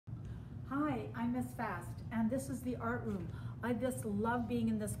Hi, I'm Miss Fast, and this is the art room. I just love being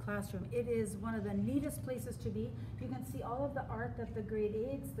in this classroom. It is one of the neatest places to be. You can see all of the art that the grade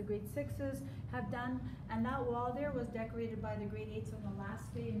 8s, the grade 6s have done, and that wall there was decorated by the grade 8s on the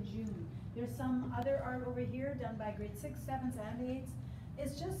last day in June. There's some other art over here done by grade 6, 7s, and 8s.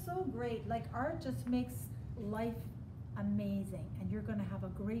 It's just so great. Like, art just makes life amazing, and you're going to have a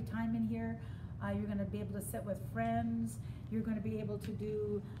great time in here. You're going to be able to sit with friends. You're going to be able to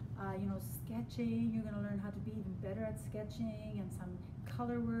do, sketching. You're going to learn how to be even better at sketching and some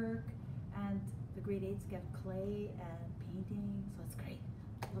color work. And the grade 8s get clay and painting, so it's great.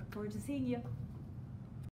 Look forward to seeing you.